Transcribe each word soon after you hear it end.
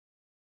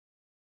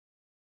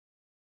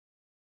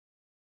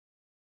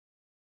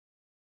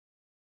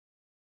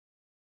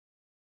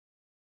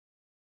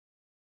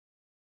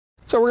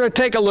So we're going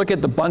to take a look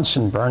at the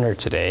Bunsen burner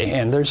today,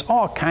 and there's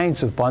all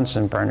kinds of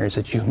Bunsen burners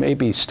that you may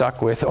be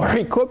stuck with or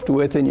equipped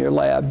with in your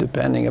lab,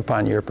 depending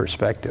upon your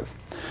perspective.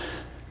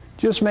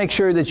 Just make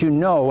sure that you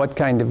know what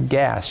kind of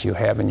gas you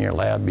have in your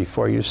lab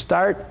before you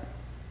start,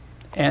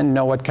 and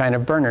know what kind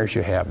of burners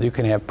you have. You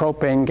can have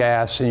propane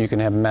gas and you can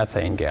have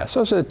methane gas.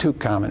 Those are the two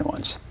common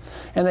ones.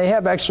 And they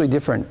have actually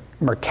different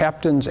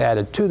mercaptans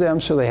added to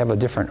them, so they have a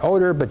different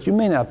odor, but you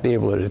may not be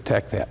able to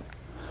detect that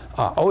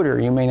odor.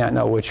 You may not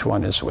know which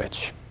one is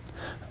which.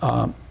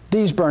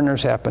 These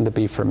burners happen to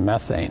be for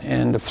methane,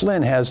 and the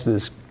Flynn has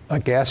this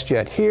gas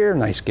jet here,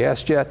 nice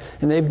gas jet,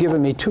 and they've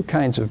given me two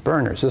kinds of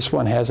burners. This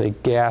one has a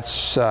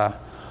gas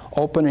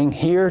opening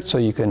here, so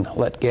you can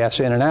let gas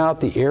in and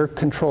out. The air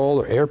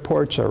control or air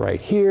ports are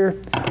right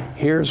here.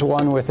 Here's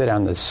one with it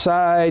on the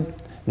side,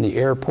 and the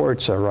air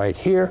ports are right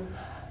here.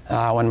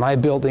 When my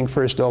building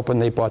first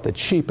opened, they bought the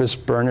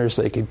cheapest burners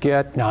they could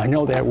get. Now, I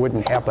know that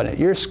wouldn't happen at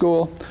your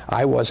school.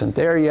 I wasn't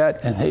there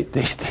yet, and they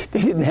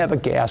didn't have a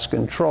gas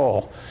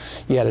control.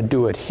 You had to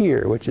do it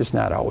here, which is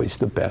not always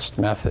the best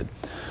method.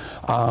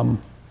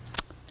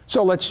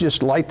 So let's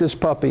just light this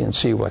puppy and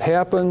see what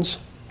happens.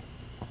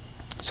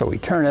 So we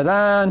turn it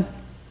on.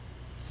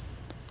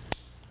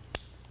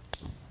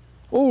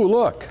 Oh,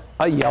 look,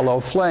 a yellow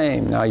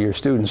flame. Now your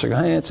students are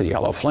going, hey, it's a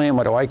yellow flame.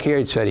 What do I care?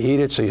 You said to heat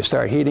it, so you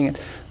start heating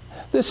it.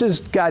 This has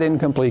got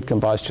incomplete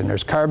combustion.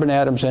 There's carbon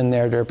atoms in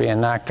there. They're being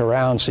knocked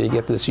around, so you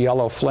get this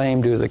yellow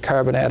flame due to the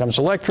carbon atoms.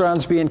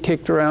 Electrons being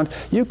kicked around.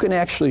 You can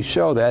actually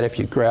show that if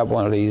you grab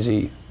one of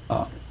these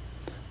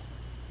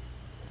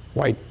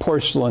white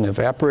porcelain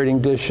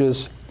evaporating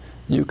dishes.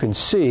 You can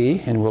see,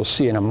 and we'll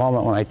see in a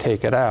moment when I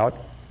take it out,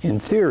 in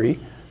theory,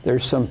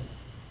 there's some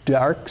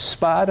dark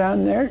spot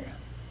on there.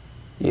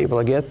 You able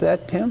to get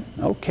that, Tim?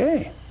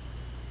 Okay.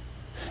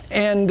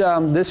 And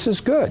this is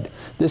good.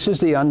 This is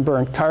the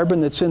unburnt carbon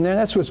that's in there.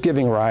 That's what's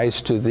giving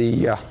rise to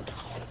the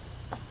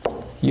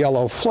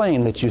yellow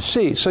flame that you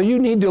see. So you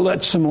need to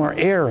let some more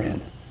air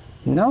in.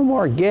 No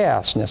more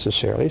gas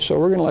necessarily, so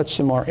we're going to let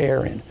some more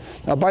air in.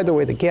 Now, by the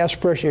way, the gas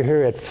pressure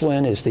here at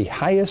Flynn is the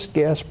highest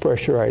gas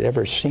pressure I'd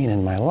ever seen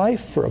in my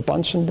life for a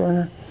Bunsen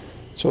burner.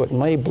 So it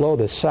may blow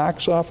the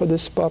socks off of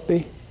this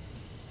puppy.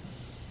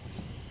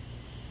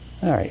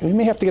 All right, we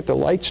may have to get the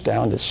lights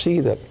down to see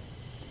the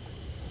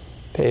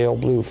pale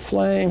blue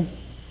flame.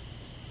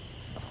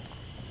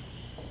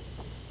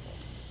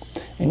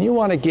 And you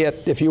want to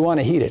get, if you want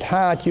to heat it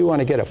hot, you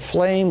want to get a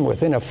flame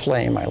within a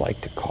flame, I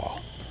like to call.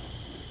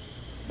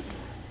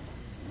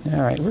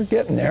 All right, we're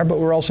getting there, but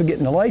we're also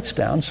getting the lights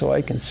down so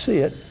I can see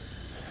it.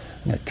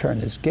 I'm going to turn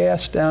this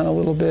gas down a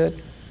little bit.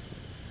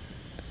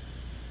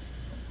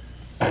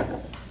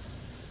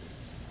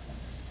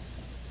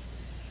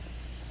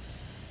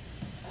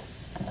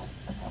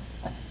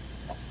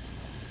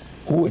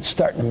 Ooh, it's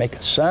starting to make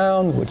a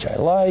sound, which I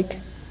like.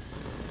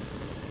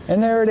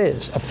 And there it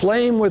is, a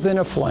flame within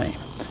a flame.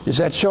 Is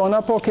that showing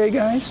up okay,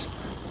 guys?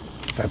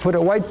 If I put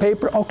a white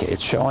paper, okay,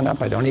 it's showing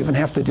up. I don't even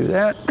have to do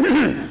that.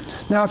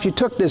 Now, if you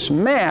took this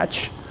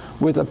match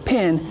with a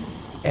pin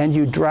and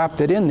you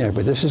dropped it in there,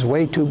 but this is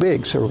way too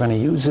big, so we're going to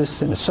use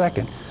this in a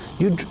second.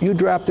 You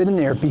dropped it in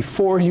there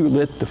before you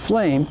lit the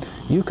flame,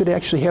 you could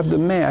actually have the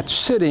match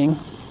sitting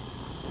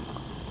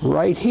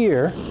right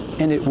here,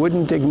 and it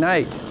wouldn't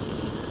ignite.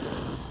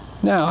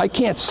 Now, I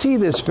can't see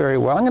this very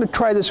well. I'm going to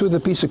try this with a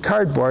piece of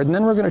cardboard, and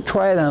then we're going to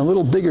try it on a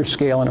little bigger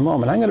scale in a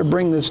moment. I'm going to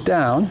bring this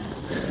down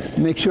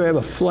and make sure I have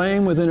a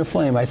flame within a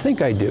flame. I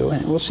think I do,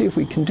 and we'll see if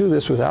we can do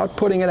this without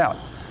putting it out.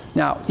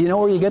 Now, you know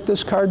where you get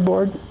this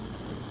cardboard?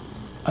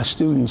 A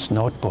student's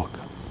notebook.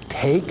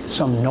 Take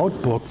some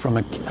notebook from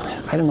a,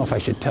 I don't know if I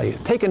should tell you,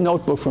 take a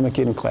notebook from a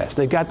kid in class.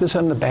 They've got this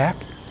on the back.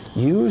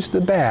 Use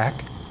the back.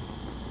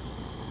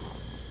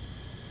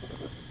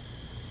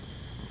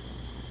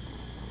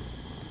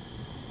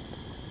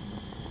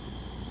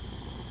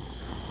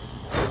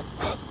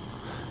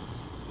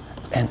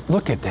 And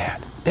look at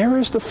that. There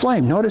is the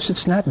flame. Notice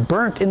it's not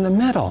burnt in the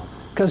middle,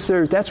 because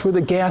that's where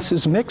the gas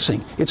is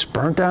mixing. It's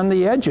burnt on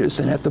the edges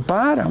and at the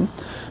bottom,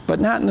 but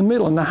not in the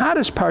middle. And the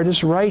hottest part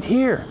is right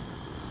here.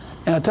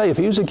 And I'll tell you, if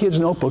you use a kid's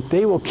notebook,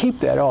 they will keep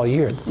that all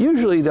year.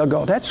 Usually they'll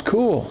go, that's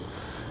cool.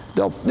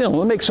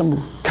 They'll make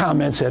some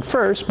comments at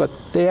first, but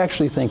they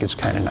actually think it's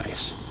kind of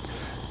nice.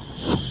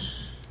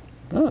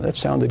 Oh, that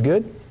sounded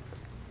good.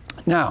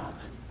 Now,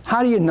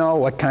 how do you know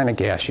what kind of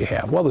gas you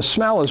have? Well, the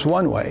smell is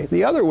one way.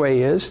 The other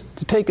way is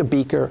to take a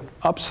beaker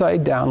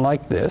upside down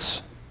like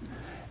this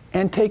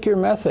and take your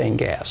methane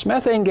gas.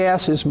 Methane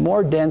gas is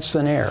more dense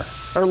than air,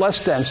 or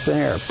less dense than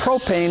air.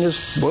 Propane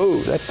is, whoa,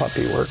 that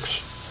puppy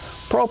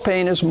works.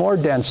 Propane is more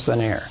dense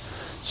than air.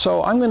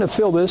 So I'm going to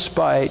fill this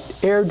by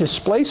air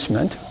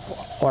displacement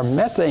or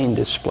methane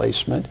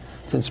displacement.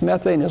 Since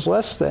methane is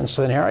less dense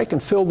than air, I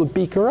can fill the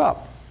beaker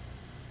up.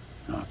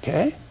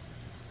 Okay,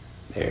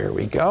 there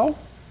we go.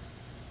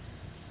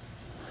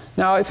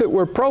 Now, if it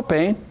were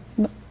propane,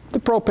 the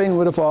propane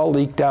would have all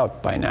leaked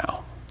out by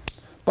now.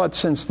 But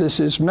since this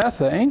is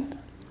methane,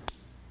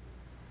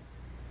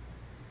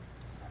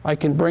 I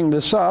can bring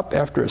this up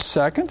after a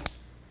second.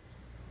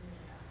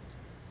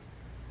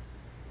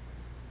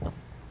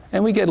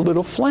 And we get a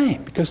little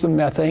flame because the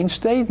methane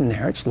stayed in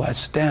there. It's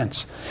less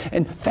dense.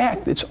 In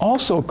fact, it's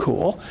also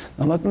cool.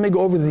 Now let me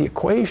go over the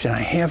equation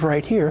I have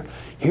right here.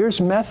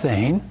 Here's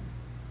methane.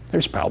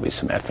 There's probably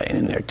some methane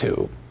in there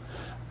too.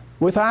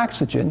 With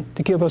oxygen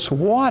to give us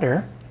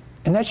water,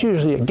 and that's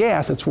usually a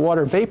gas. It's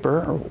water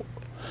vapor,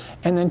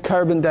 and then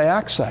carbon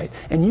dioxide.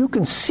 And you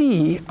can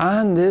see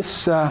on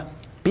this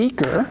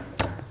beaker,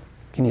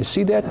 can you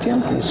see that,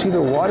 Tim? Can you see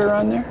the water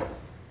on there?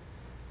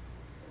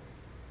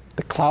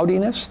 The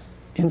cloudiness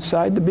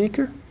inside the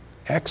beaker?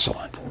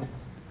 Excellent.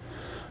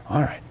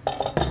 All right.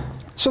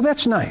 So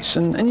that's nice.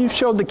 And you've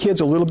showed the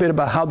kids a little bit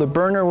about how the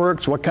burner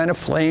works, what kind of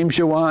flames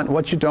you want,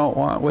 what you don't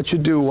want, what you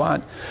do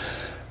want.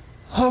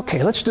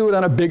 Okay, let's do it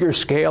on a bigger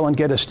scale and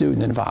get a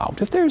student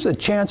involved. If there's a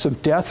chance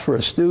of death for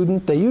a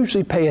student, they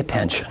usually pay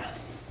attention.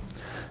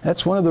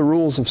 That's one of the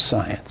rules of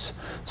science.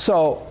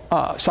 So,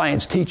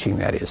 science teaching,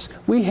 that is.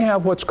 We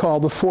have what's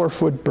called the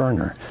 4-foot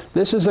burner.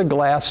 This is a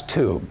glass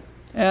tube.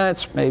 And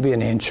it's maybe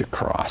an inch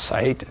across,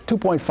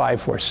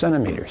 2.54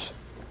 centimeters.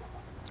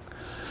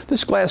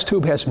 This glass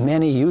tube has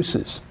many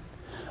uses.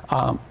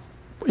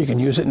 You can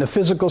use it in a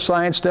physical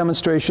science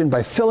demonstration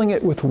by filling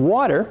it with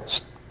water,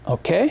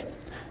 okay,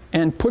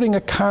 and putting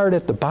a card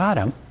at the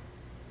bottom,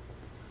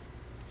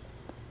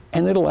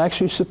 and it'll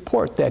actually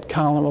support that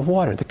column of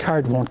water. The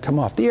card won't come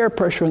off. The air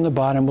pressure in the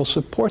bottom will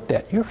support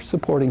that. You're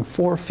supporting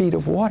 4 feet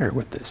of water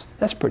with this.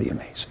 That's pretty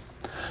amazing.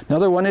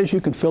 Another one is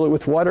you can fill it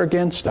with water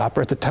again,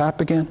 stopper at the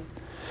top again.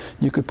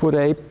 You could put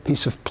a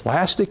piece of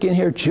plastic in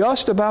here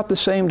just about the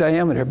same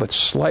diameter, but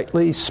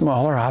slightly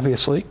smaller,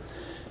 obviously.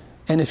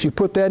 And if you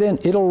put that in,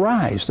 it'll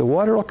rise. The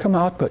water will come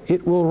out, but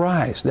it will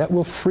rise. That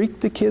will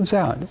freak the kids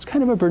out. It's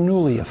kind of a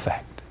Bernoulli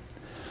effect.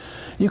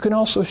 You can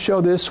also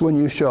show this when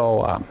you show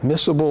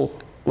miscible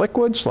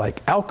liquids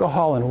like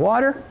alcohol and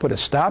water. Put a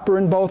stopper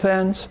in both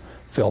ends.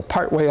 Fill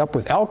partway up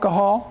with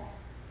alcohol.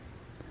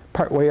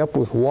 Partway up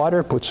with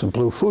water. Put some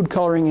blue food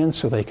coloring in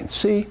so they can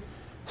see.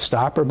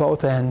 Stopper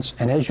both ends,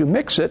 and as you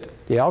mix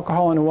it, the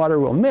alcohol and water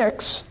will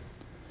mix,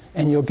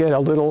 and you'll get a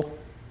little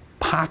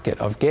pocket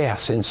of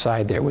gas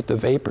inside there with the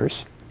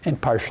vapors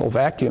and partial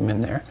vacuum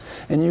in there.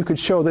 And you could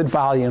show that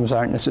volumes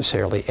aren't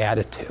necessarily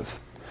additive.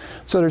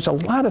 So there's a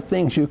lot of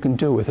things you can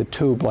do with a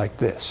tube like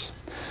this.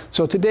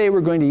 So today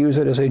we're going to use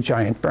it as a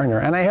giant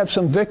burner. And I have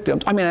some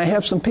I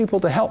have some people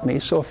to help me.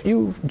 So if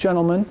you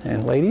gentlemen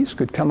and ladies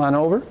could come on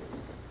over.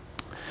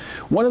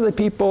 One of the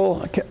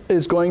people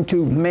is going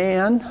to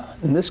man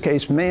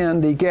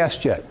the gas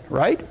jet,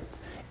 right?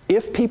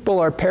 If people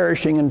are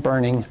perishing and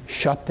burning,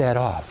 shut that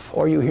off.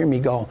 Or you hear me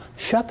go,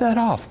 shut that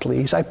off,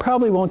 please. I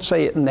probably won't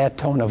say it in that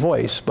tone of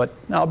voice, but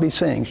I'll be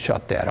saying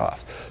shut that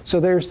off. So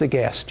there's the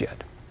gas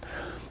jet.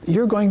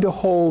 You're going to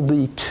hold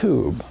the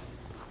tube.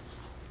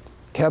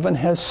 Kevin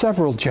has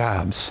several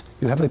jobs.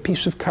 You have a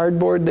piece of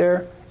cardboard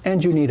there,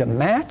 and you need a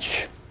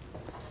match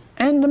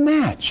and a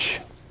match.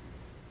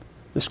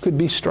 This could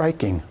be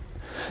striking.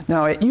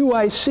 Now at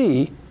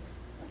UIC,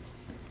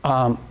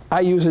 I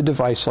use a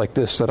device like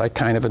this that I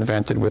kind of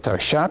invented with our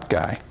shop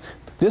guy.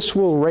 This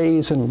will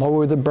raise and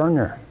lower the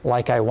burner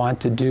like I want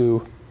to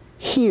do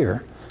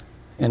here.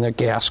 And the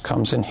gas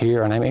comes in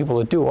here, and I'm able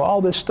to do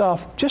all this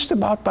stuff just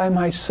about by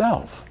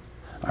myself.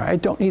 All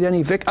right, don't need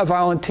any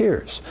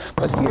volunteers.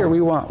 But here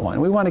we want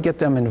one. We want to get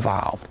them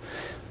involved.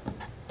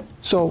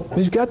 So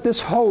we've got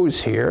this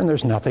hose here, and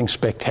there's nothing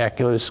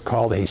spectacular. It's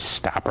called a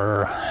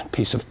stopper,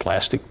 piece of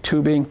plastic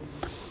tubing.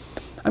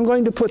 I'm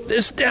going to put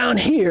this down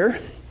here,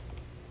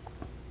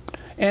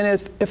 and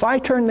if I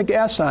turn the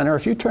gas on, or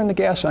if you turn the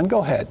gas on, go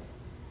ahead.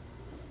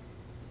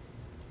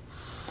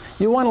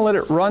 You want to let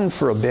it run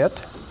for a bit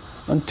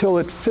until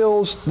it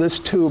fills this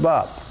tube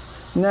up.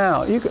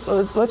 Now,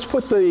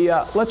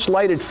 let's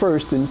light it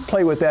first and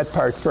play with that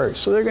part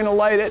first. So they're going to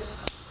light it.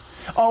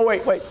 Oh,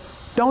 wait.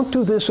 Don't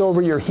do this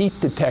over your heat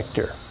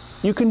detector.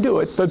 You can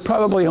do it, but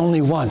probably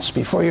only once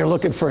before you're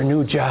looking for a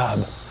new job.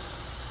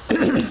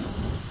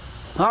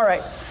 All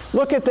right.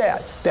 Look at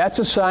that. That's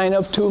a sign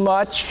of too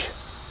much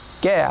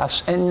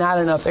gas and not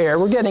enough air.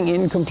 We're getting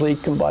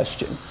incomplete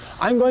combustion.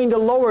 I'm going to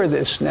lower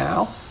this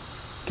now.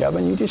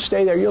 Kevin, you just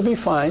stay there. You'll be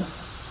fine.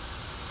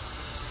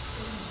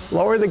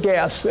 Lower the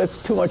gas.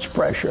 That's too much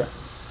pressure.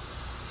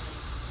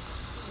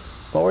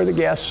 Lower the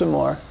gas some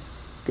more.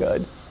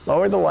 Good.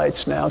 Lower the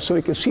lights now so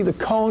we can see the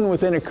cone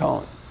within a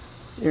cone.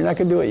 You're not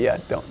going to do it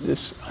yet. Don't.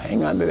 Just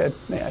hang on to that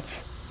match.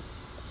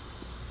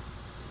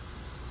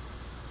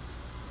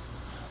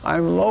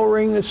 I'm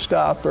lowering the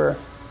stopper.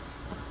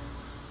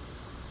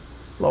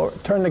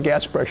 Turn the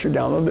gas pressure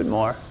down a little bit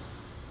more.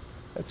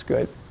 That's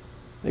good.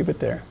 Leave it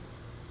there.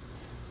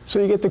 So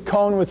you get the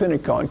cone within a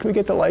cone. Can we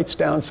get the lights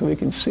down so we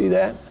can see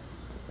that?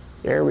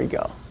 There we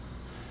go.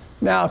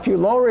 Now, if you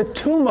lower it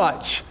too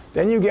much,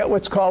 then you get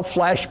what's called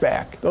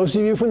flashback. Those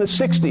of you from the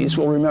 60s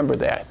will remember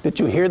that. Did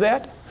you hear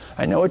that?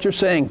 I know what you're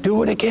saying.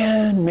 Do it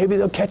again. Maybe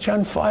they'll catch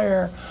on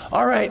fire.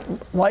 All right,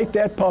 light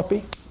that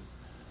puppy.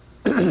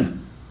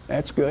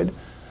 That's good.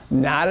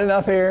 Not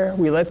enough air.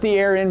 We let the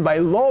air in by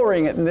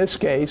lowering it in this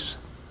case.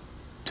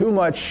 Too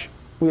much.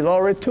 We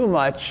lower it too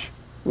much.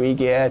 We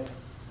get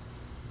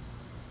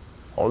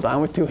Hold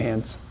on with 2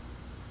 hands.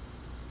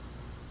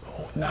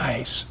 Oh,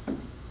 nice.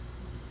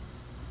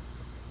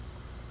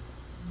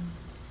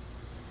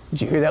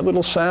 Did you hear that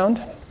little sound?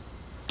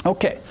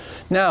 Okay.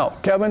 Now,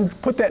 Kevin,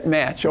 put that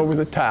match over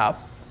the top.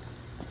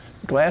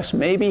 Glass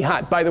may be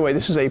hot. By the way,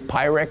 this is a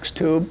Pyrex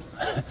tube.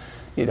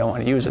 You don't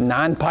want to use a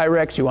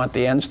non-Pyrex. You want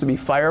the ends to be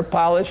fire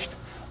polished.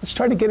 Let's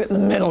try to get it in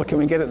the middle. Can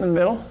we get it in the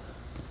middle?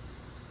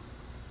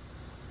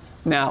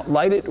 Now,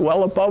 light it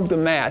well above the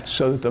match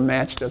so that the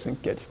match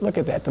doesn't get... Look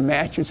at that. The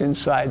match is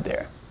inside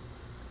there.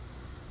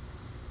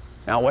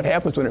 Now, what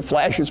happens when it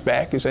flashes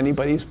back is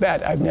anybody's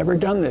bet. I've never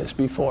done this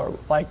before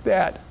like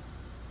that.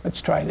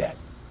 Let's try that.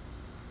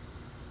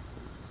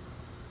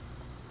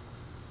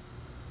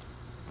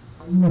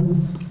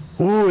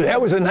 Ooh, that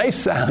was a nice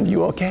sound.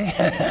 You okay?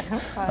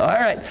 All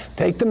right.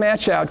 Take the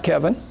match out,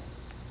 Kevin.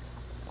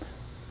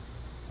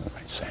 What am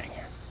I saying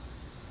here?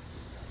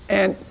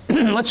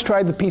 And let's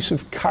try the piece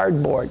of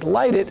cardboard.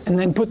 Light it, and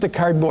then put the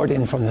cardboard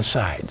in from the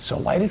side. So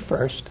light it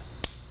first.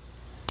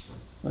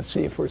 Let's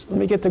see if let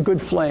me get the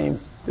good flame.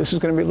 This is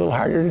going to be a little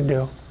harder to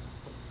do.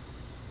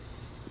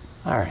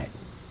 All right.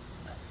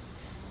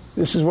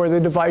 This is where the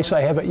device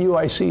I have at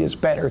UIC is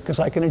better because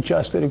I can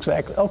adjust it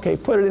exactly. Okay,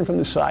 put it in from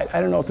the side.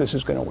 I don't know if this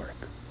is going to work.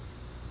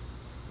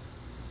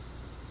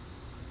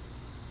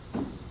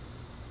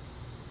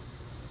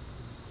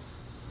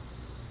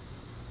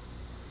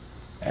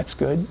 That's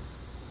good.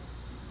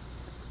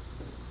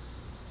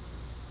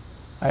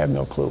 I have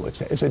no clue.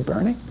 Is it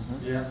burning?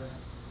 Mm-hmm. Yeah.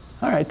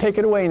 All right, take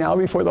it away now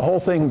before the whole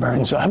thing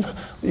burns up.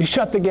 You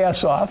shut the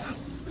gas off.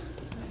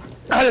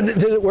 Did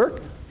it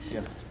work?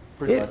 Yeah,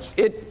 pretty much.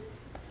 Yeah,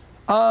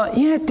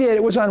 it did.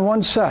 It was on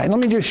one side. Let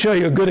me just show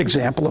you a good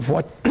example of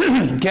what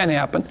can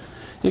happen.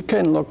 It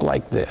can look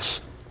like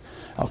this.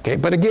 Okay,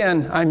 but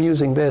again, I'm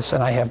using this,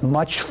 and I have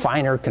much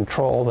finer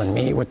control than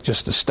me with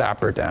just a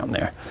stopper down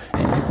there.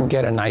 And you can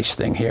get a nice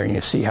thing here, and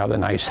you see how the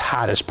nice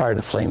hottest part of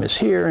the flame is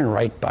here and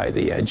right by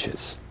the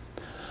edges.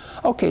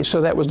 Okay, so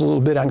that was a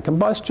little bit on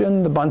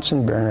combustion, the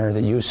Bunsen burner,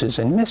 the uses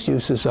and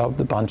misuses of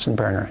the Bunsen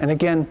burner. And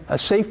again, a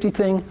safety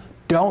thing,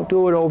 don't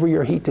do it over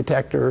your heat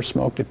detector or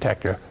smoke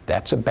detector.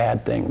 That's a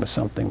bad thing with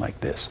something like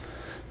this.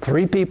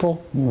 3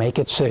 people, make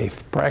it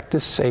safe.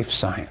 Practice safe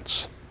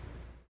science.